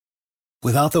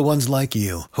Without the ones like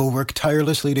you, who work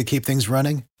tirelessly to keep things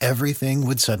running, everything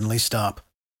would suddenly stop.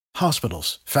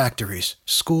 Hospitals, factories,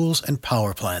 schools, and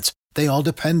power plants, they all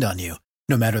depend on you.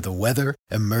 No matter the weather,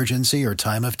 emergency, or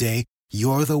time of day,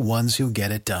 you're the ones who get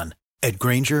it done. At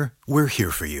Grainger, we're here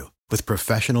for you with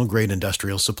professional-grade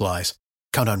industrial supplies.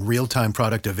 Count on real-time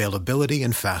product availability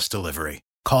and fast delivery.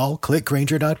 Call,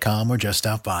 clickgrainger.com, or just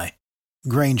stop by.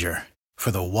 Grainger, for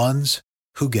the ones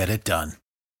who get it done.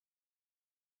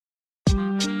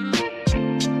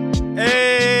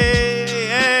 Hey,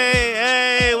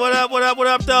 what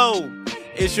up, though?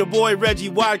 It's your boy, Reggie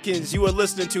Watkins. You are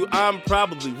listening to I'm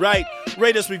Probably Right.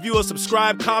 Rate us, review us,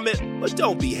 subscribe, comment, but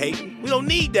don't be hating. We don't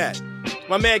need that.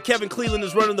 My man Kevin Cleveland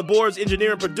is running the boards,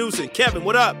 engineering, producing. Kevin,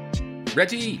 what up?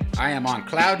 Reggie, I am on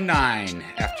cloud 9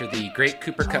 after the great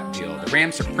Cooper Kupp deal. The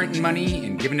Rams are printing money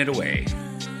and giving it away.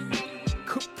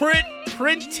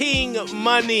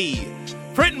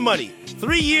 Printing money.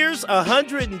 3 years,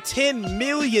 $110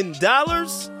 million.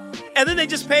 And then they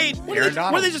just paid Aaron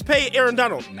Donald. What did they just pay Aaron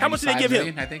Donald? How much did they give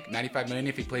him? I think $95 million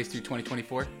if he plays through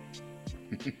 2024.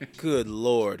 Good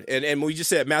Lord. And we just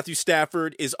said Matthew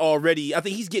Stafford is already, I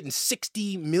think he's getting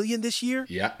 $60 million this year.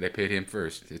 Yeah, they paid him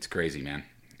first. It's crazy, man.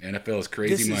 NFL is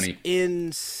crazy money. This is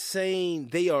insane.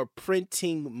 They are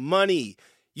printing money.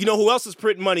 You know who else is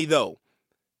printing money, though?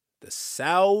 The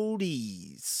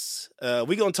Saudis. We're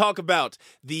going to talk about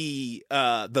the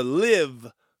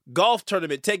LIV golf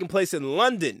tournament taking place in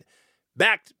London,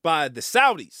 backed by the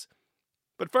Saudis.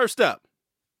 But first up,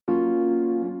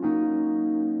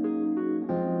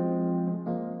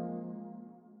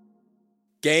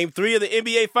 Game 3 of the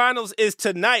NBA Finals is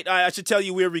tonight. I should tell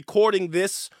you, we're recording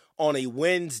this on a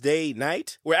Wednesday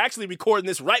night. We're actually recording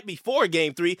this right before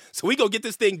Game 3, so we go get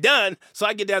this thing done so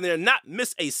I get down there and not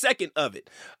miss a second of it.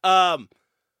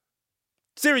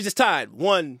 Series is tied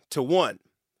 1-1.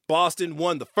 Boston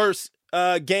won the first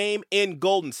game in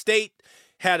Golden State,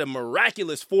 had a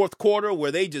miraculous fourth quarter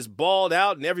where they just balled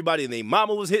out and everybody and their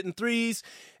mama was hitting threes.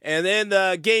 And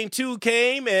then Game 2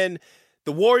 came and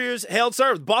the Warriors held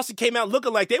serve. Boston came out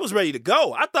looking like they was ready to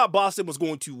go. I thought Boston was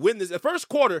going to win this. The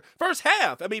first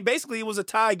half. I mean, basically it was a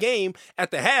tie game at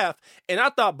the half, and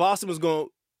I thought Boston was going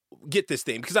to get this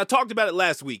thing because I talked about it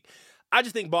last week. I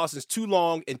just think Boston's too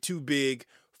long and too big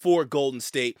for Golden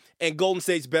State, and Golden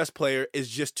State's best player is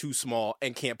just too small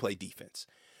and can't play defense.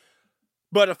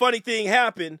 But a funny thing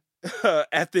happened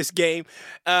at this game,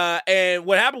 and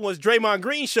what happened was Draymond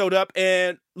Green showed up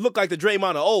and looked like the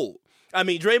Draymond of old. I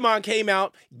mean, Draymond came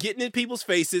out, getting in people's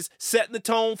faces, setting the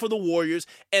tone for the Warriors,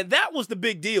 and that was the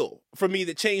big deal for me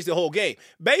that changed the whole game.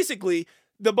 Basically,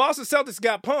 the Boston Celtics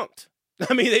got punked.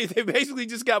 I mean, they basically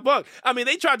just got punked. I mean,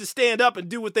 they tried to stand up and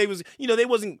do what they was, they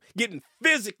wasn't getting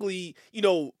physically,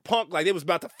 punked like they was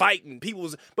about to fight and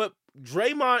but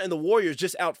Draymond and the Warriors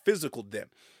just out-physicaled them.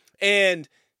 And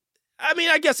I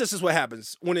mean, I guess this is what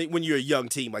happens when you're a young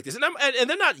team like this. And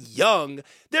they're not young.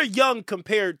 They're young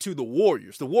compared to the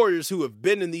Warriors. The Warriors who have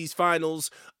been in these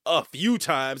finals a few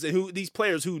times and these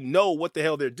players who know what the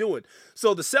hell they're doing.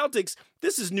 So the Celtics,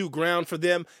 this is new ground for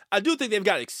them. I do think they've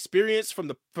got experience from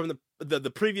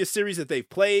the previous series that they've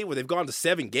played where they've gone to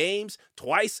 7 games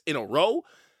twice in a row.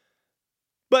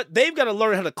 But they've got to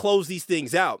learn how to close these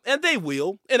things out, and they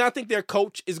will. And I think their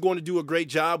coach is going to do a great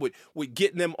job with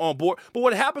getting them on board. But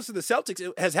what happens to the Celtics,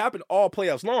 it has happened all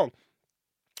playoffs long.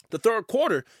 The third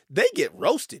quarter, they get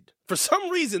roasted. For some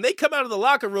reason, they come out of the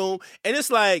locker room, and it's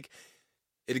like,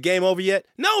 is the game over yet?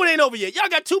 No, it ain't over yet. Y'all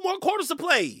got 2 more quarters to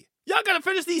play. Y'all got to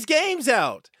finish these games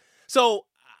out. So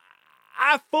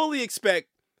I fully expect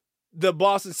the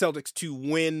Boston Celtics to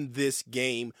win this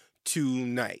game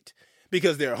tonight.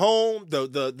 Because they're home,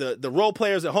 the role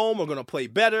players at home are going to play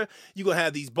better. You're going to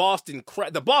have the Boston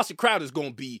crowd is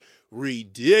going to be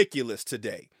ridiculous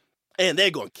today. And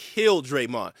they're going to kill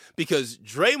Draymond because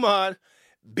Draymond,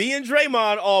 being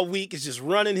Draymond all week, is just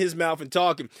running his mouth and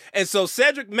talking. And so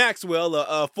Cedric Maxwell,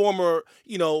 a former,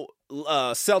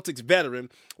 Celtics veteran,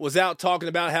 was out talking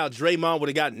about how Draymond would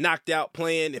have got knocked out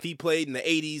playing if he played in the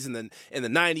 80s and then in the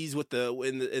 90s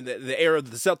in the era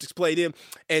that the Celtics played in.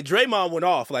 And Draymond went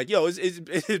off like,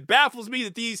 it baffles me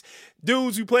that these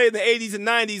dudes who played in the 80s and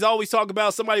 90s always talk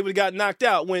about somebody would have got knocked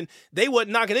out when they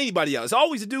wasn't knocking anybody out. It's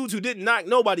always the dudes who didn't knock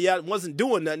nobody out and wasn't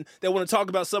doing nothing that want to talk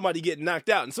about somebody getting knocked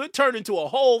out. And so it turned into a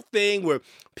whole thing where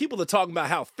people are talking about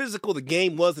how physical the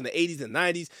game was in the 80s and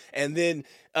 90s, and then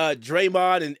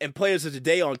Draymond and players of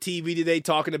today on TV today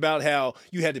talking about how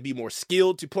you had to be more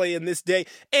skilled to play in this day.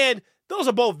 And those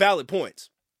are both valid points.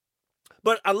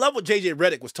 But I love what J.J.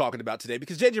 Redick was talking about today,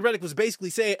 because J.J. Redick was basically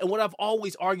saying, and what I've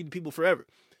always argued to people forever,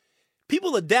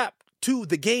 people adapt to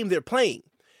the game they're playing.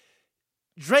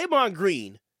 Draymond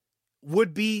Green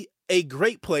would be a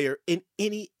great player in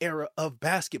any era of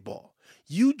basketball.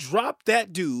 You drop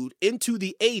that dude into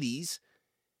the 80s,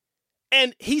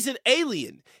 and he's an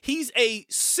alien. He's a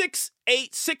 6'8",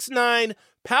 6'9"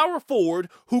 power forward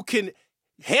who can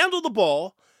handle the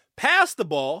ball, pass the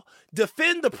ball,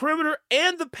 defend the perimeter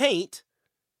and the paint,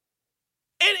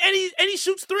 and he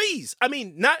shoots threes. I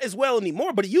mean, not as well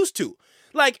anymore, but he used to.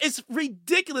 Like, it's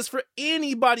ridiculous for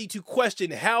anybody to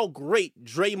question how great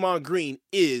Draymond Green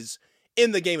is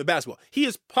in the game of basketball. He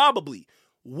is probably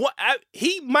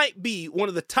he might be one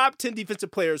of the top 10 defensive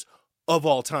players of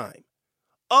all time.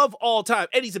 Of all time.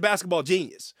 And he's a basketball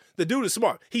genius. The dude is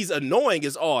smart. He's annoying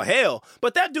as all hell,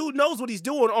 but that dude knows what he's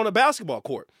doing on a basketball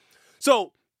court.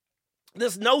 So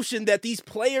this notion that these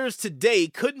players today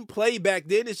couldn't play back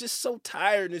then is just so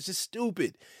tired and it's just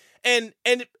stupid. And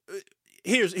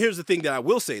here's the thing that I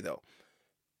will say, though.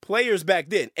 Players back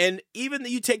then, and even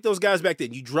you take those guys back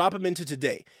then, you drop them into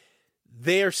today,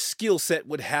 their skill set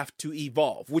would have to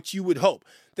evolve, which you would hope.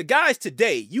 The guys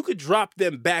today, you could drop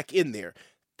them back in there.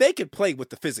 They could play with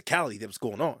the physicality that was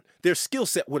going on. Their skill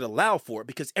set would allow for it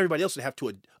because everybody else would have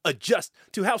to adjust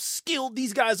to how skilled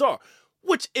these guys are,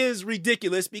 which is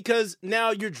ridiculous because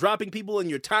now you're dropping people and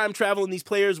you're time traveling these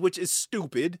players, which is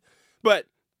stupid. But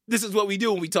this is what we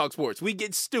do when we talk sports. We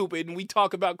get stupid and we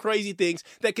talk about crazy things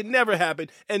that could never happen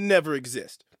and never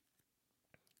exist.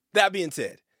 That being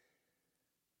said,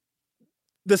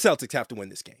 the Celtics have to win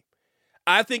this game.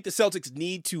 I think the Celtics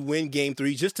need to win game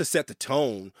 3 just to set the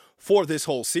tone for this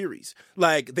whole series.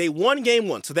 Like, they won game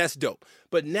 1, so that's dope.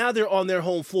 But now they're on their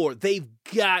home floor. They've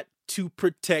got to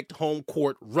protect home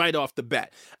court right off the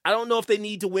bat. I don't know if they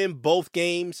need to win both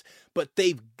games, but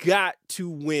they've got to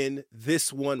win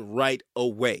this one right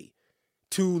away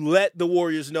to let the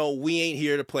Warriors know we ain't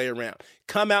here to play around.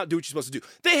 Come out, do what you're supposed to do.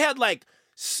 They had like,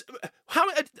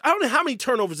 I don't know how many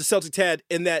turnovers the Celtics had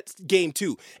in that game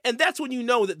 2. And that's when you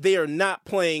know that they are not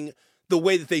playing the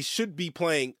way that they should be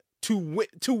playing to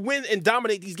win and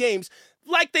dominate these games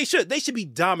like they should. They should be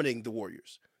dominating the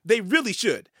Warriors. They really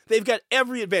should. They've got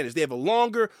every advantage. They have a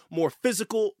longer, more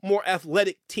physical, more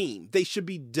athletic team. They should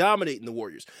be dominating the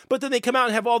Warriors. But then they come out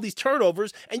and have all these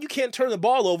turnovers, and you can't turn the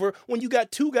ball over when you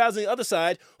got 2 guys on the other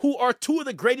side who are 2 of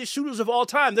the greatest shooters of all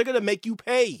time. They're going to make you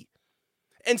pay.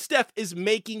 And Steph is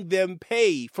making them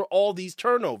pay for all these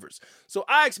turnovers. So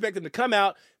I expect them to come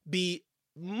out, be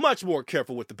much more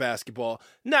careful with the basketball,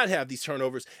 not have these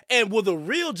turnovers. And will the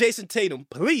real Jason Tatum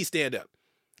please stand up?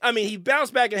 I mean, he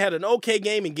bounced back and had an okay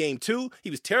game in game 2.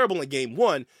 He was terrible in game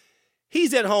 1.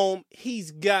 He's at home.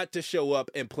 He's got to show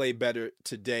up and play better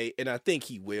today, and I think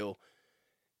he will.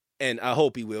 And I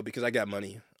hope he will because I got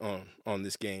money on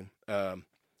this game.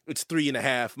 It's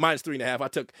 3.5, minus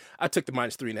 3.5. I took the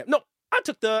minus 3.5. No, I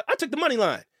took the money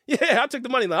line. Yeah, I took the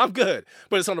money line. I'm good.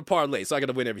 But it's on the parlay, so I got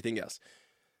to win everything else.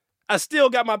 I still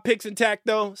got my picks intact,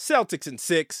 though. Celtics in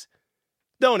 6.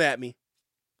 Don't at me.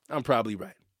 I'm probably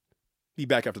right. Be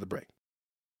back after the break.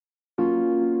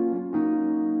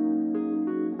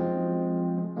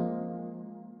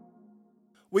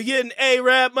 We getting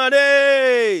A-Rap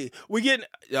money. We getting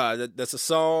that's a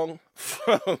song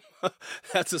from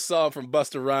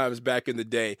Busta Rhymes back in the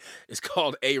day. It's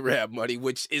called A-Rap money,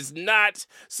 which is not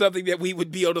something that we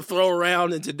would be able to throw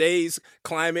around in today's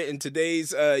climate, in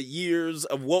today's years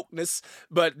of wokeness.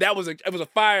 But it was a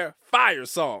fire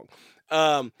song.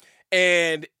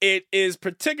 And it is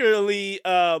particularly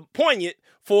poignant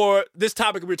for this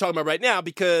topic we're talking about right now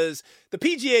because the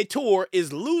PGA Tour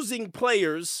is losing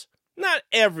players, not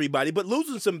everybody, but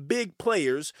losing some big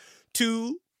players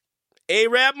to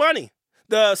A-Rap money.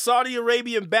 The Saudi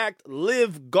Arabian-backed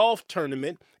LIV Golf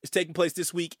Tournament is taking place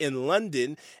this week in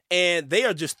London, and they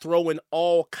are just throwing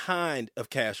all kind of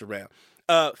cash around.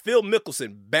 Phil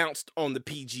Mickelson bounced on the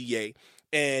PGA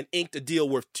and inked a deal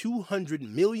worth $200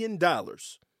 million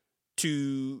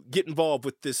to get involved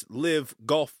with this LIV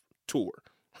Golf Tour,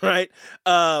 right?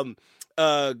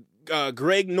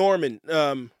 Greg Norman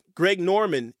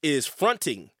is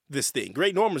fronting this thing.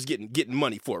 Greg Norman's getting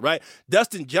money for it, right?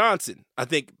 Dustin Johnson, I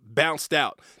think, bounced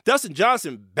out. Dustin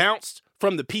Johnson bounced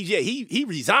from the PGA. He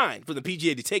resigned from the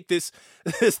PGA to take this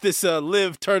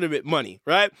LIV tournament money,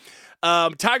 right?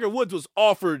 Tiger Woods was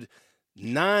offered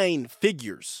 9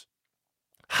 figures,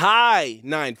 high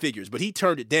 9 figures, but he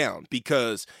turned it down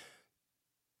because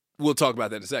we'll talk about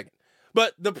that in a second.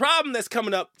 But the problem that's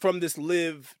coming up from this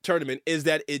LIV tournament is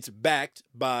that it's backed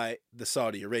by the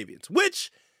Saudi Arabians,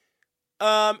 which,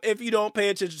 if you don't pay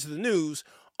attention to the news,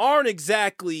 aren't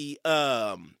exactly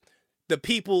the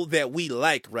people that we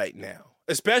like right now,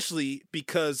 especially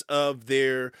because of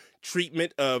their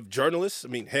treatment of journalists. I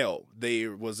mean, hell,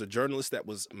 there was a journalist that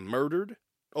was murdered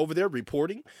over there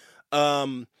reporting.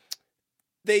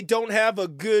 They don't have a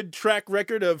good track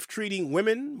record of treating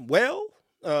women well.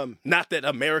 Not that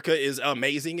America is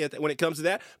amazing when it comes to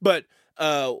that, but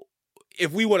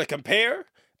if we want to compare,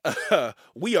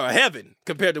 we are heaven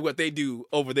compared to what they do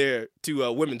over there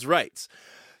to women's rights.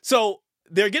 So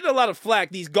they're getting a lot of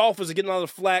flack. These golfers are getting a lot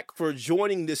of flack for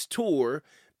joining this tour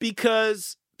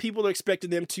because people are expecting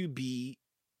them to be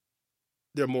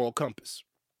their moral compass,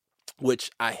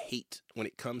 which I hate when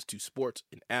it comes to sports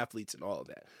and athletes and all of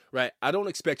that, right? I don't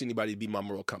expect anybody to be my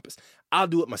moral compass. I'll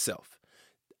do it myself.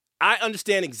 I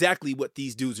understand exactly what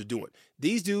these dudes are doing.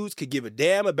 These dudes could give a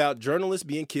damn about journalists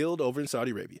being killed over in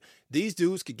Saudi Arabia. These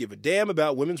dudes could give a damn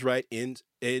about women's rights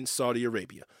in Saudi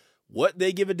Arabia. What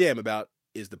they give a damn about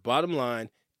is the bottom line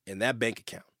in that bank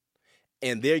account.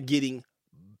 And they're getting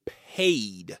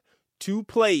paid to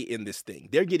play in this thing.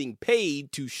 They're getting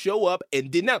paid to show up and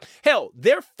denounce. Hell,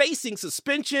 they're facing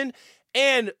suspension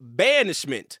and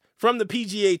banishment from the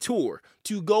PGA Tour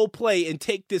to go play and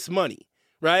take this money,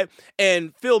 right?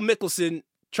 And Phil Mickelson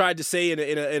tried to say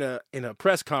in a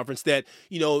press conference that,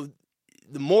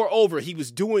 moreover, he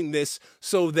was doing this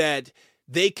so that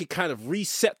they could kind of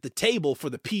reset the table for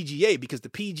the PGA, because the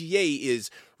PGA is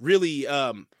really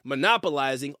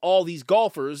monopolizing all these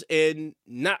golfers and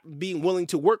not being willing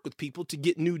to work with people to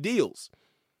get new deals.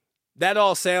 That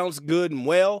all sounds good and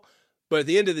well, but at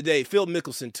the end of the day, Phil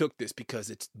Mickelson took this because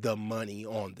it's the money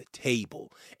on the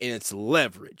table and it's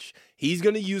leverage. He's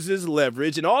going to use his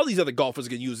leverage, and all these other golfers are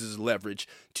going to use his leverage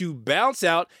to bounce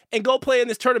out and go play in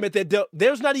this tournament that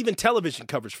there's not even television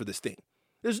coverage for this thing.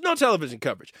 There's no television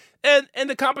coverage. And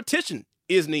the competition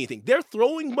isn't anything. They're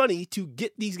throwing money to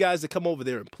get these guys to come over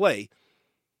there and play.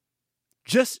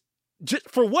 Just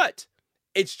for what?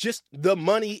 It's just the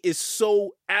money is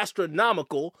so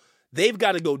astronomical. They've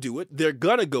got to go do it. They're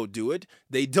going to go do it.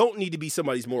 They don't need to be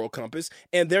somebody's moral compass,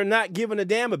 and they're not giving a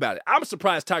damn about it. I'm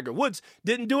surprised Tiger Woods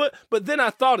didn't do it, but then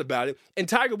I thought about it, and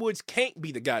Tiger Woods can't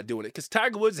be the guy doing it, because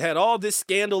Tiger Woods had all this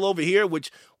scandal over here, which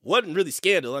wasn't really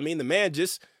scandal. I mean, the man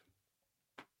just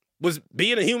was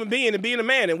being a human being and being a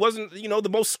man, and wasn't, the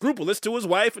most scrupulous to his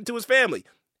wife and to his family.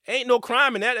 Ain't no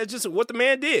crime in that. It's just what the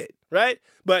man did, right?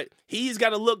 But he's got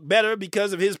to look better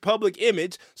because of his public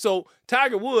image. So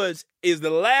Tiger Woods is the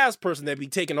last person that'd be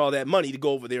taking all that money to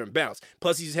go over there and bounce.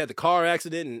 Plus, he just had the car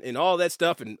accident and all that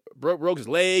stuff, and broke his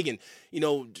leg, and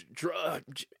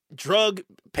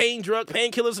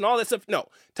painkillers and all that stuff. No,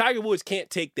 Tiger Woods can't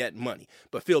take that money.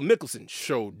 But Phil Mickelson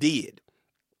sure did.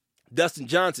 Dustin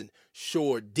Johnson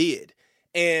sure did.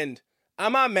 And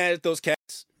I'm not mad at those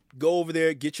cats. Go over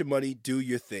there, get your money, do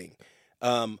your thing.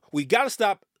 We got to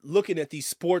stop looking at these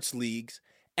sports leagues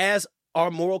as our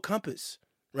moral compass,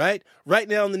 right? Right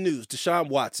now in the news, Deshaun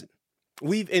Watson.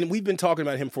 We've been talking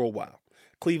about him for a while.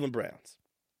 Cleveland Browns.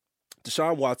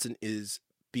 Deshaun Watson is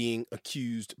being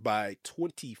accused by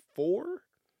 24,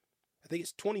 I think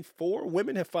it's 24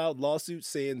 women have filed lawsuits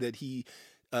saying that he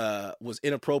was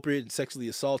inappropriate and sexually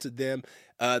assaulted them.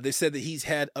 They said that he's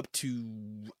had up to,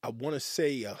 I want to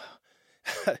say,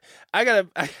 I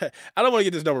don't want to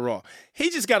get this number wrong.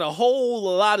 He just got a whole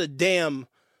lot of damn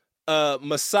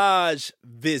massage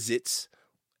visits,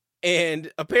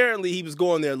 and apparently he was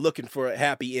going there looking for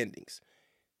happy endings.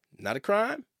 Not a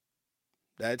crime.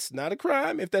 That's not a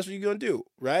crime if that's what you're going to do,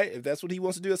 right? If that's what he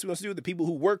wants to do, that's what he wants to do. The people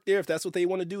who work there, if that's what they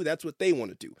want to do, that's what they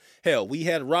want to do. Hell, we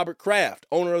had Robert Kraft,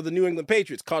 owner of the New England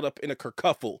Patriots, caught up in a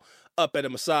kerfuffle up at a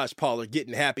massage parlor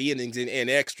getting happy endings and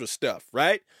extra stuff,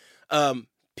 right?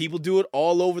 People do it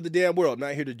all over the damn world.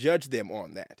 Not here to judge them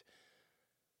on that.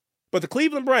 But the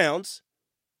Cleveland Browns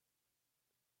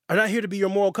are not here to be your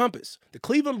moral compass. The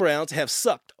Cleveland Browns have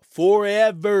sucked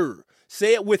forever.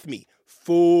 Say it with me.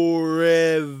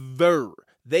 Forever.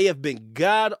 They have been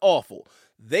god-awful.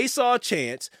 They saw a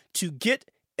chance to get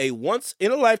a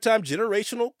once-in-a-lifetime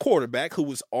generational quarterback who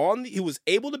was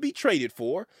able to be traded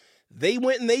for. They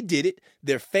went and they did it.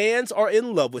 Their fans are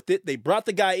in love with it. They brought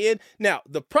the guy in. Now,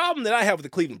 the problem that I have with the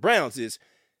Cleveland Browns is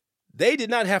they did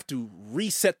not have to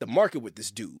reset the market with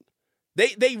this dude.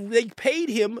 They paid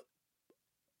him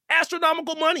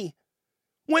astronomical money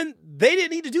when they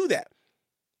didn't need to do that.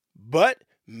 But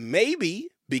maybe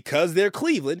because they're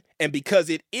Cleveland and because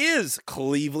it is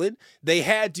Cleveland, they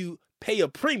had to pay a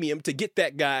premium to get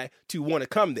that guy to want to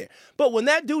come there. But when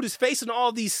that dude is facing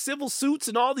all these civil suits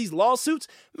and all these lawsuits,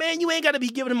 man, you ain't got to be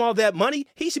giving him all that money.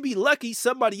 He should be lucky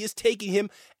somebody is taking him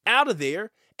out of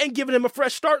there and giving him a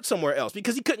fresh start somewhere else,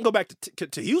 because he couldn't go back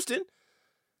to Houston.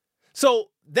 So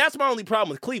that's my only problem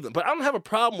with Cleveland. But I don't have a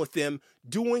problem with them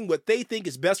doing what they think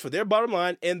is best for their bottom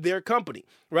line and their company,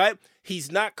 right?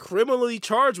 He's not criminally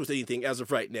charged with anything as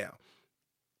of right now,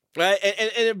 right?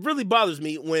 And it really bothers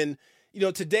me when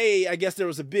Today, I guess there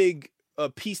was a big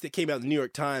piece that came out in the New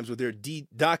York Times where they're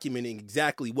documenting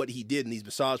exactly what he did in these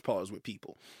massage parlors with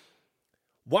people.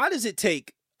 Why does it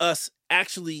take us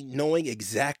actually knowing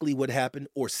exactly what happened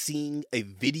or seeing a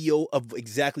video of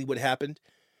exactly what happened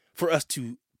for us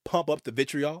to pump up the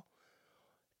vitriol?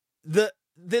 The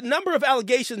number of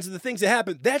allegations and the things that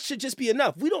happened, that should just be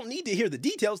enough. We don't need to hear the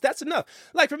details. That's enough.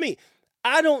 Like for me,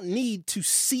 I don't need to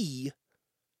see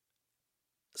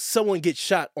someone get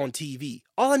shot on TV.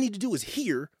 All I need to do is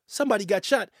hear somebody got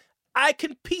shot. I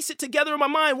can piece it together in my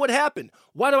mind what happened.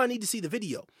 Why do I need to see the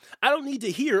video? I don't need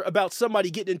to hear about somebody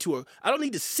getting I don't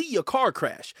need to see a car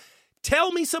crash.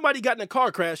 Tell me somebody got in a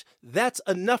car crash. That's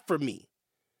enough for me.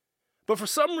 But for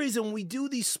some reason, when we do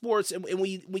these sports and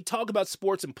we talk about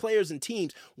sports and players and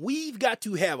teams, we've got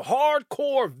to have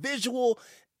hardcore visual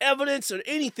evidence or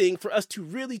anything for us to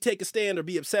really take a stand or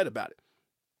be upset about it.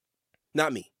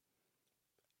 Not me.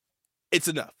 It's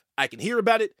enough. I can hear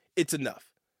about it. It's enough.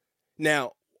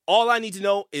 Now, all I need to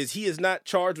know is he is not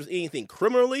charged with anything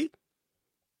criminally.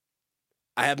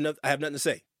 I have nothing to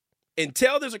say.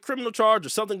 Until there's a criminal charge or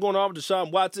something going on with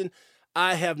Deshaun Watson,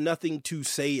 I have nothing to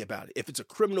say about it. If it's a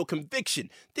criminal conviction,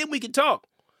 then we can talk.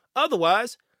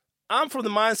 Otherwise, I'm from the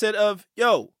mindset of,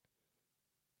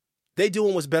 they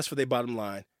doing what's best for their bottom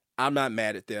line. I'm not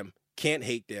mad at them. Can't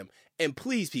hate them. And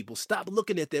please, people, stop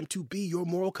looking at them to be your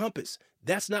moral compass.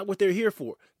 That's not what they're here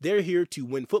for. They're here to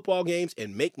win football games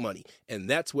and make money. And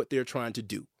that's what they're trying to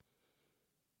do.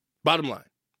 Bottom line,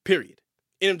 period.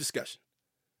 End of discussion.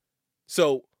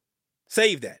 So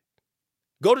save that.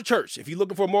 Go to church. If you're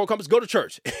looking for a moral compass, go to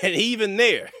church. And even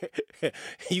there, you're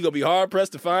going to be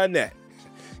hard-pressed to find that.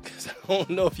 Because I don't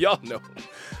know if y'all know,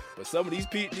 but some of these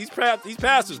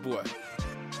pastors, boy,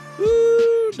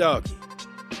 woo, doggy.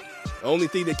 The only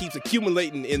thing that keeps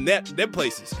accumulating in them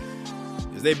places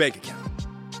is their bank account.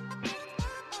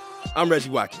 I'm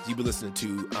Reggie Watkins. You've been listening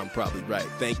to I'm Probably Right.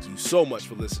 Thank you so much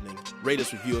for listening. Rate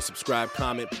us, review us, subscribe,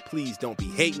 comment. Please don't be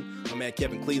hating. My man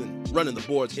Kevin Cleveland, running the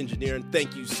boards, engineering.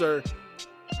 Thank you, sir.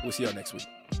 We'll see y'all next week.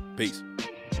 Peace.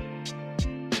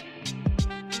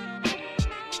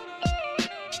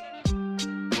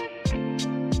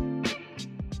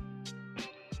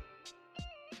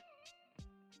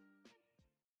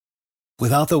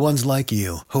 Without the ones like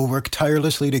you, who work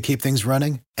tirelessly to keep things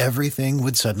running, everything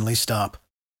would suddenly stop.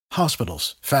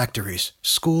 Hospitals, factories,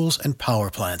 schools, and power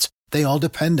plants, they all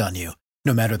depend on you.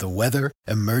 No matter the weather,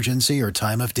 emergency, or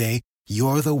time of day,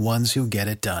 you're the ones who get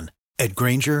it done. At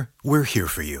Grainger, we're here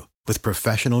for you with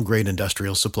professional-grade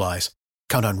industrial supplies.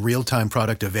 Count on real-time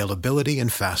product availability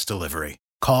and fast delivery.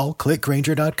 Call, click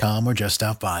Grainger.com, or just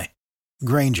stop by.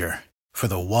 Grainger, for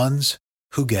the ones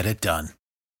who get it done.